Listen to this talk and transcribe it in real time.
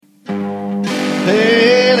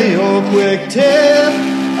Paleo Quick Tip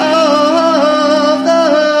of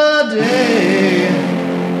the Day.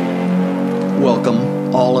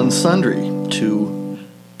 Welcome, all and sundry, to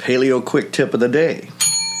Paleo Quick Tip of the Day.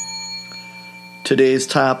 Today's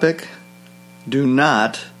topic: do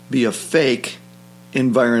not be a fake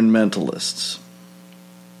environmentalist.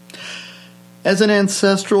 As an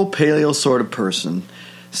ancestral paleo sort of person,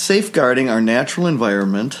 safeguarding our natural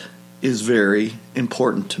environment is very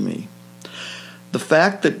important to me. The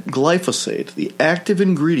fact that glyphosate, the active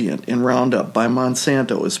ingredient in Roundup by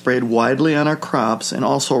Monsanto, is sprayed widely on our crops and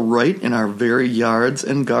also right in our very yards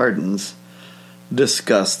and gardens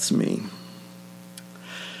disgusts me.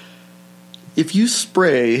 If you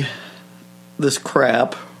spray this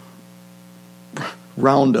crap,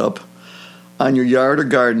 Roundup, on your yard or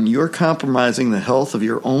garden, you're compromising the health of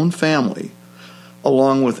your own family,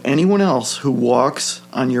 along with anyone else who walks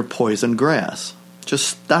on your poisoned grass. Just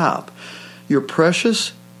stop. Your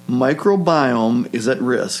precious microbiome is at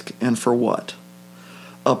risk, and for what?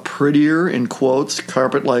 A prettier, in quotes,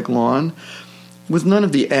 carpet-like lawn with none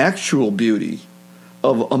of the actual beauty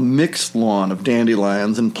of a mixed lawn of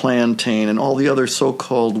dandelions and plantain and all the other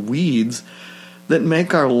so-called weeds that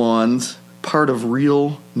make our lawns part of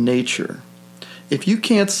real nature. If you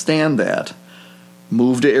can't stand that,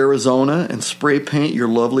 move to Arizona and spray paint your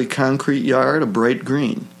lovely concrete yard a bright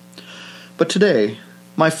green. But today,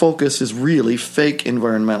 my focus is really fake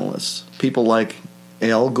environmentalists. People like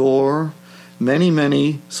Al Gore,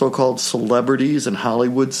 many so-called celebrities and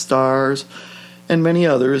Hollywood stars, and many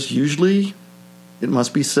others, usually, it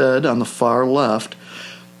must be said, on the far left,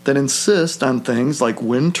 that insist on things like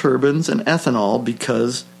wind turbines and ethanol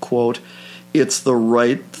because, quote, it's the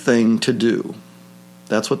right thing to do.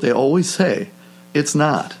 That's what they always say. It's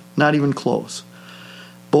not even close.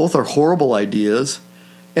 Both are horrible ideas,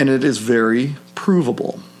 and it is very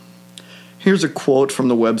provable. Here's a quote from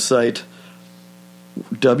the website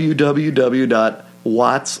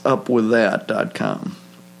www.whatsupwiththat.com.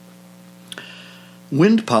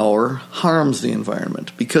 Wind power harms the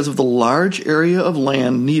environment because of the large area of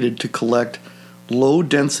land needed to collect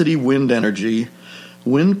low-density wind energy.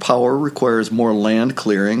 Wind power requires more land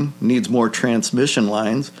clearing, needs more transmission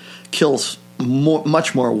lines, kills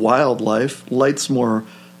much more wildlife, lights more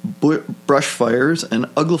brush fires, and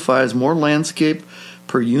uglifies more landscape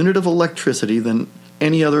per unit of electricity than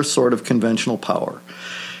any other sort of conventional power.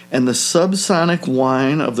 And the subsonic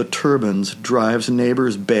whine of the turbines drives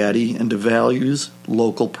neighbors batty and devalues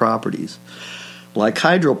local properties. Like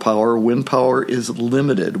hydropower, wind power is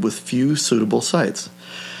limited with few suitable sites.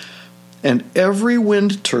 And every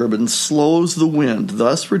wind turbine slows the wind,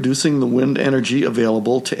 thus reducing the wind energy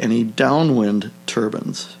available to any downwind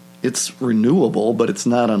turbines. It's renewable, but it's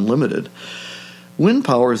not unlimited. Wind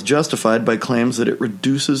power is justified by claims that it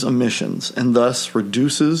reduces emissions and thus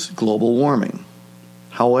reduces global warming.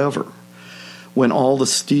 However, when all the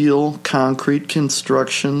steel, concrete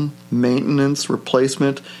construction, maintenance,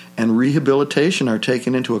 replacement, and rehabilitation are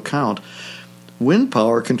taken into account, wind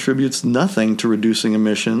power contributes nothing to reducing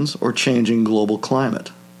emissions or changing global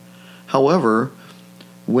climate. However,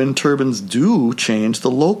 wind turbines do change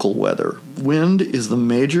the local weather. Wind is the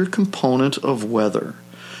major component of weather.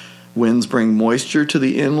 Winds bring moisture to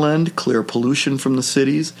the inland, clear pollution from the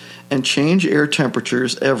cities, and change air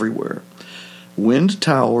temperatures everywhere. Wind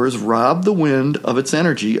towers rob the wind of its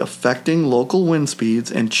energy, affecting local wind speeds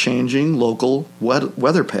and changing local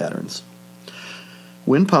weather patterns.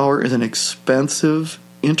 Wind power is an expensive,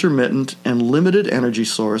 intermittent, and limited energy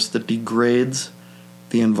source that degrades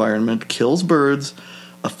the environment, kills birds,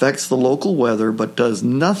 affects the local weather, but does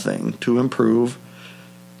nothing to improve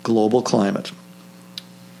global climate.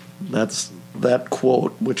 That's that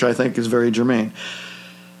quote, which I think is very germane.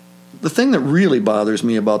 The thing that really bothers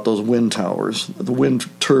me about those wind towers, the wind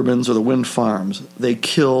turbines or the wind farms, they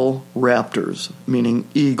kill raptors, meaning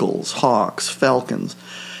eagles, hawks, falcons,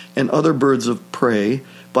 and other birds of prey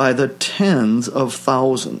by the tens of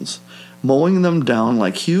thousands, mowing them down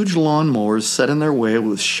like huge lawnmowers set in their way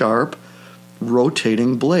with sharp,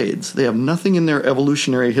 rotating blades. They have nothing in their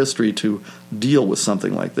evolutionary history to deal with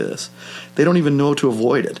something like this. They don't even know to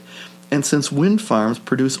avoid it. And since wind farms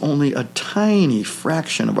produce only a tiny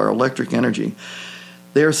fraction of our electric energy,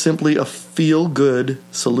 they are simply a feel-good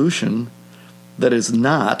solution that is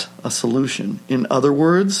not a solution. In other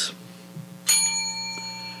words,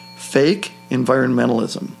 fake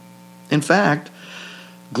environmentalism. In fact,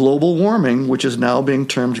 global warming, which is now being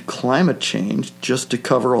termed climate change, just to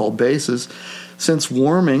cover all bases, since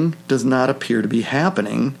warming does not appear to be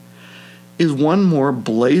happening, is one more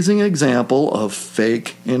blazing example of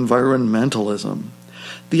fake environmentalism.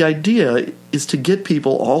 The idea is to get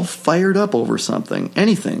people all fired up over something,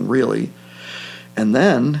 anything really, and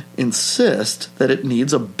then insist that it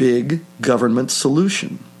needs a big government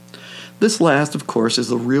solution. This last, of course, is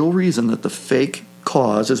the real reason that the fake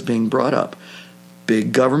cause is being brought up.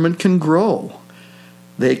 Big government can grow.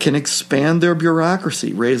 They can expand their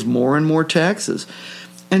bureaucracy, raise more and more taxes,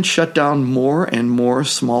 and shut down more and more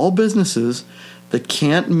small businesses that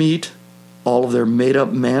can't meet all of their made-up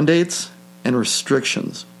mandates and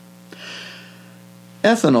restrictions.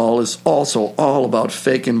 Ethanol is also all about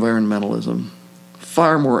fake environmentalism.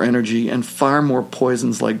 Far more energy and far more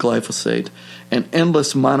poisons like glyphosate and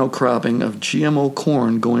endless monocropping of GMO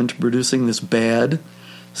corn go into producing this bad,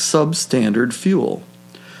 substandard fuel.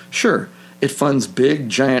 Sure, it funds big,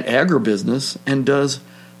 giant agribusiness and does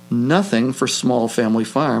nothing for small family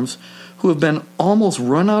farms who have been almost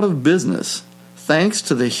run out of business thanks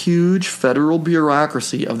to the huge federal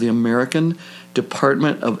bureaucracy of the American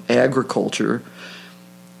Department of Agriculture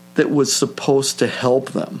that was supposed to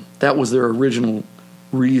help them. That was their original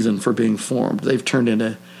reason for being formed. They've turned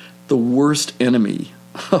into the worst enemy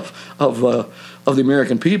of the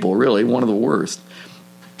American people, really, one of the worst.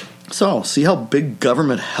 So, see how big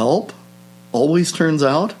government help always turns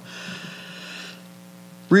out?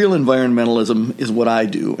 Real environmentalism is what I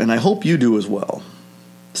do, and I hope you do as well.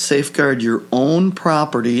 Safeguard your own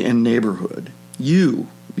property and neighborhood. You,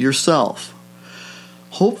 yourself.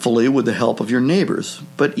 Hopefully with the help of your neighbors.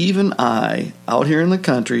 But even I, out here in the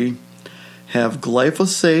country, have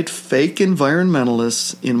glyphosate fake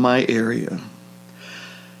environmentalists in my area.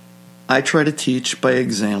 I try to teach by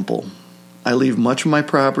example. I leave much of my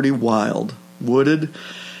property wild, wooded,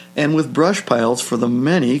 and with brush piles for the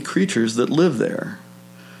many creatures that live there.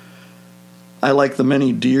 I like the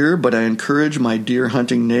many deer, but I encourage my deer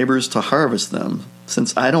hunting neighbors to harvest them,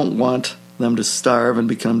 since I don't want them to starve and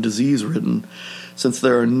become disease-ridden, since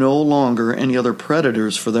there are no longer any other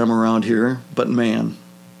predators for them around here but man.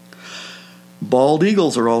 Bald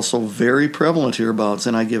eagles are also very prevalent hereabouts,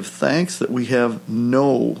 and I give thanks that we have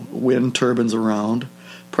no wind turbines around,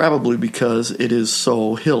 probably because it is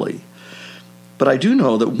so hilly. But I do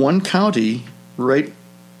know that one county right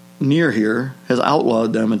near here has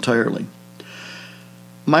outlawed them entirely.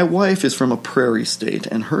 My wife is from a prairie state,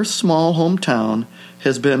 and her small hometown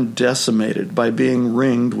has been decimated by being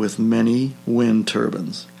ringed with many wind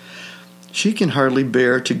turbines. She can hardly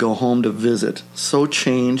bear to go home to visit, so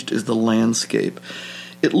changed is the landscape.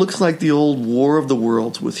 It looks like the old War of the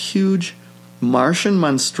Worlds, with huge Martian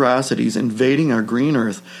monstrosities invading our green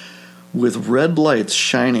earth with red lights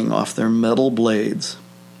shining off their metal blades.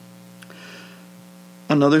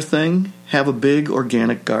 Another thing, have a big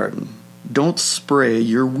organic garden. Don't spray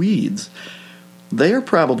your weeds. They are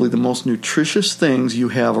probably the most nutritious things you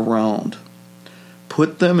have around.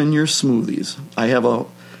 Put them in your smoothies. I have at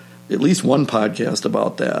least one podcast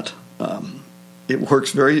about that. It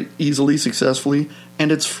works very easily, successfully,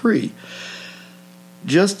 and it's free.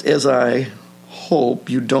 Just as I hope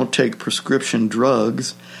you don't take prescription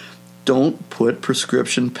drugs, don't put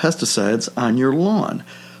prescription pesticides on your lawn.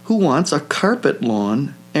 Who wants a carpet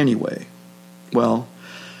lawn anyway? Well,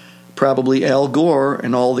 probably Al Gore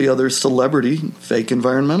and all the other celebrity fake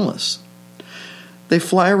environmentalists. They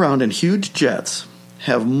fly around in huge jets,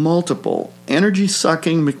 have multiple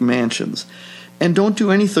energy-sucking McMansions, and don't do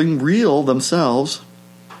anything real themselves,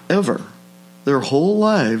 ever. Their whole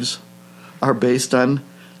lives are based on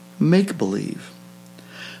make-believe.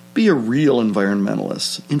 Be a real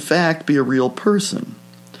environmentalist. In fact, be a real person.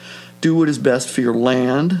 Do what is best for your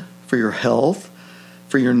land, for your health,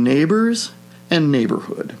 for your neighbors, and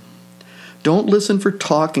neighborhood. Don't listen for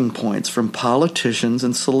talking points from politicians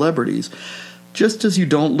and celebrities, just as you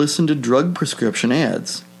don't listen to drug prescription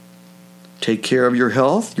ads. Take care of your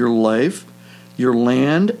health, your life, your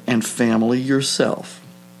land, and family yourself.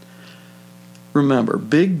 Remember,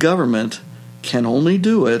 big government can only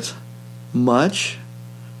do it much,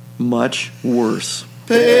 much worse.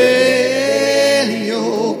 Paleo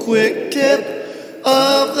quick tip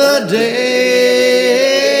of the day.